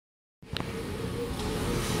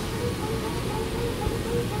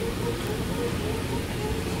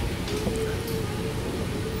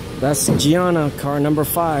That's Gianna, car number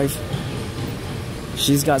 5.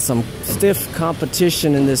 She's got some stiff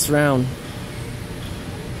competition in this round.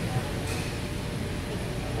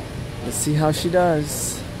 Let's see how she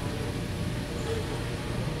does.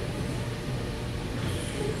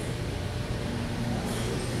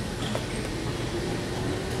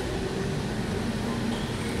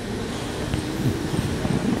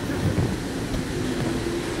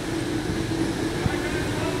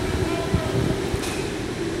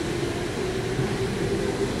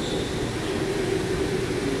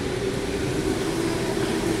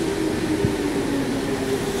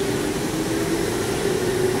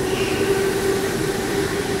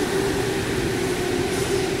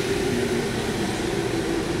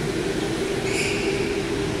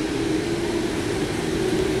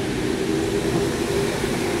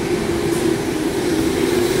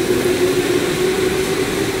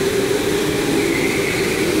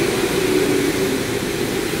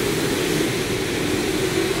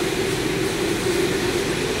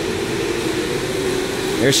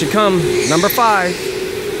 Here she comes, number 5.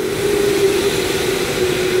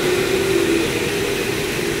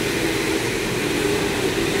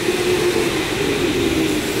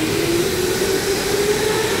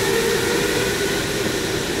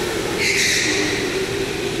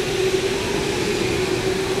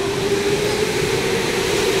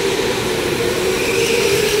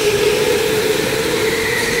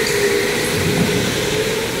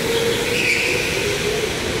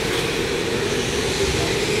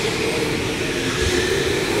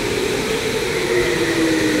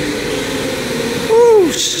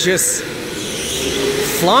 Just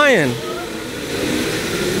flying.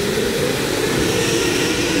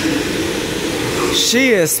 She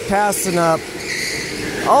is passing up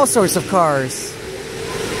all sorts of cars.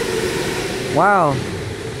 Wow.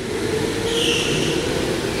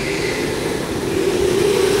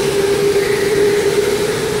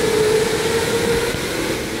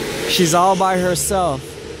 She's all by herself.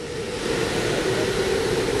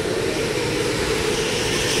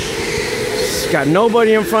 Got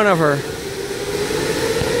nobody in front of her.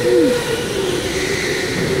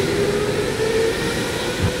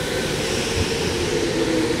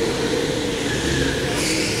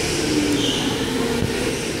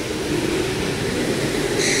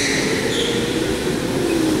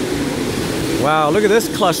 Wow, look at this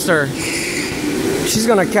cluster. She's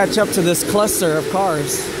gonna catch up to this cluster of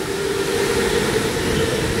cars.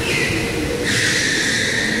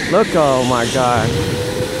 Look, oh my God.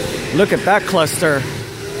 Look at that cluster.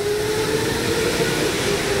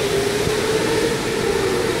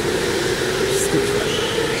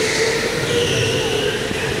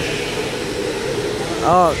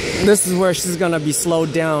 Oh, this is where she's gonna be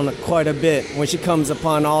slowed down quite a bit when she comes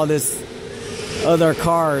upon all this other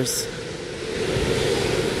cars.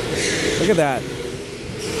 Look at that.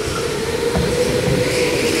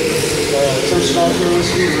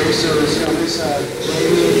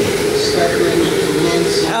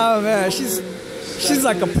 Oh man, she's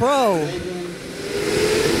like a pro.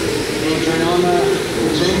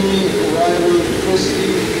 Jamie, Riley,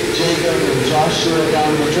 Christy, Jacob, and Joshua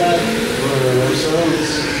down the track.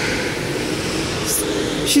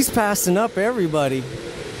 She's passing up everybody.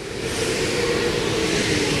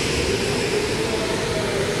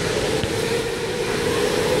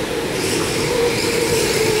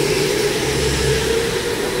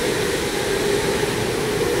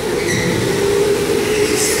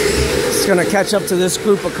 It's gonna catch up to this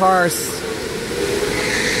group of cars.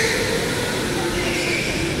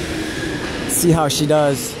 See how she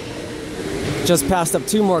does. Just passed up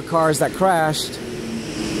 2 more cars that crashed.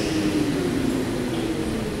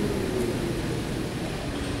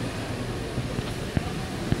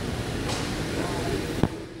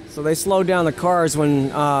 So they slow down the cars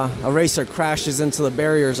when a racer crashes into the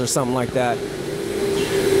barriers or something like that.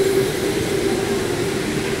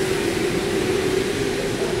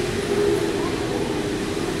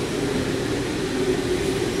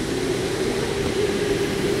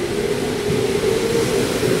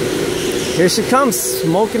 Here she comes,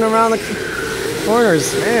 smoking around the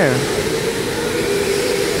corners, man.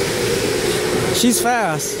 She's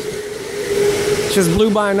fast. She just blew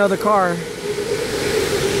by another car.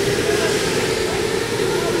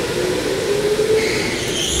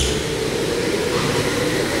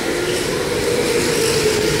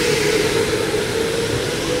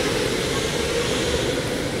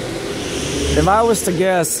 If I was to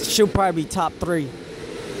guess, she'll probably be top 3.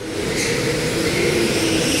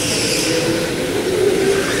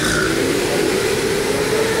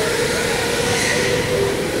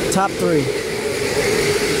 Top 3.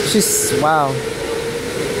 She's, wow.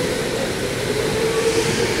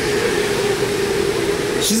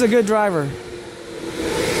 She's a good driver.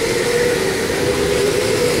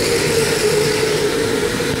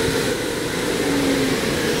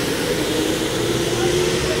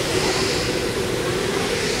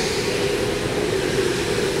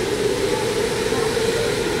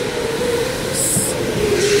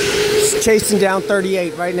 She's chasing down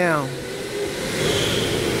 38 right now.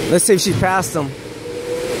 Let's see if she passed him.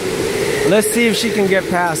 Let's see if she can get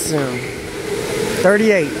past him.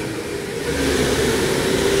 38.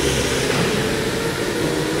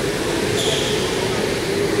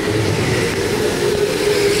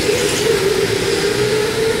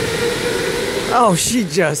 Oh, she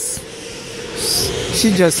just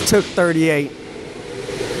took 38.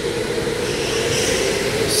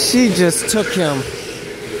 She just took him.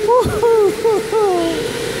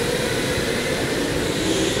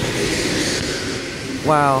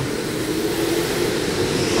 Wow.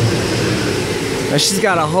 Now she's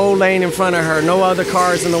got a whole lane in front of her, no other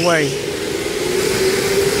cars in the way.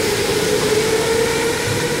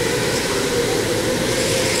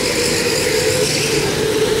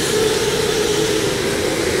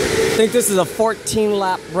 I think this is a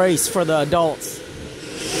 14-lap race for the adults.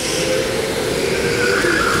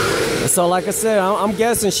 So like I said, I'm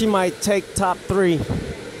guessing she might take top 3.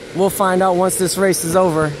 We'll find out once this race is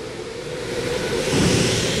over.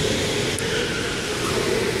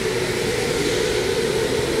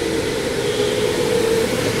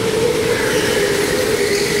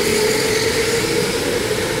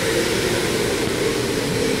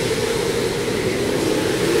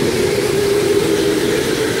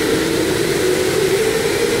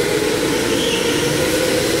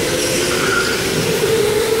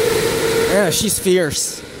 Yeah, she's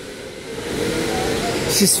fierce.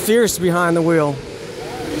 She's fierce behind the wheel.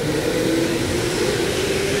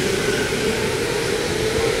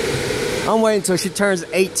 I'm waiting until she turns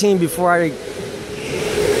 18 before I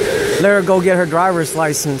let her go get her driver's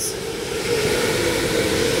license.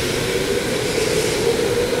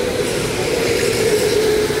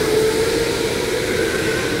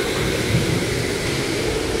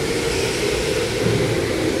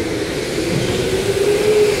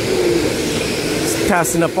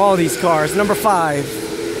 Passing up all these cars. Number 5.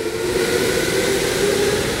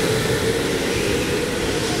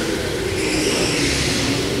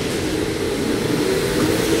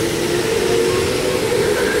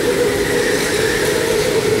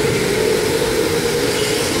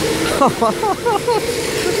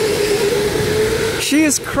 She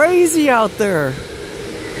is crazy out there.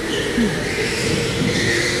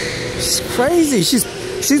 She's crazy.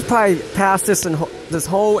 She's probably passed this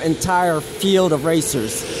whole entire field of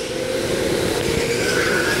racers.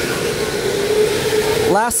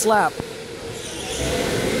 Last lap.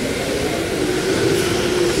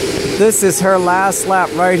 This is her last lap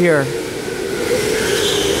right here.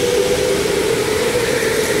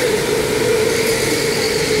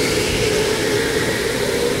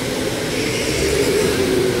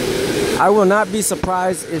 I will not be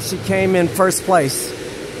surprised if she came in first place.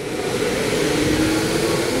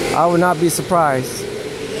 I would not be surprised.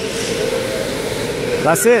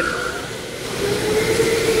 That's it.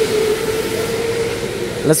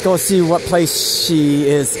 Let's go see what place she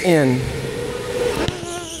is in.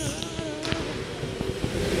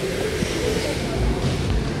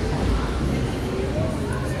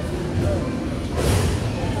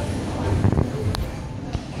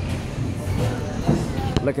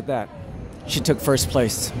 Look at that. She took first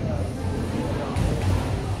place.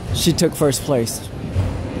 She took first place.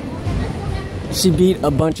 She beat a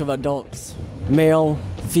bunch of adults, male,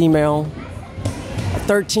 female. A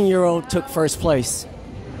 13-year-old took first place.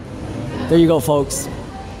 There you go, folks.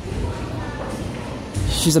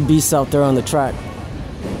 She's a beast out there on the track.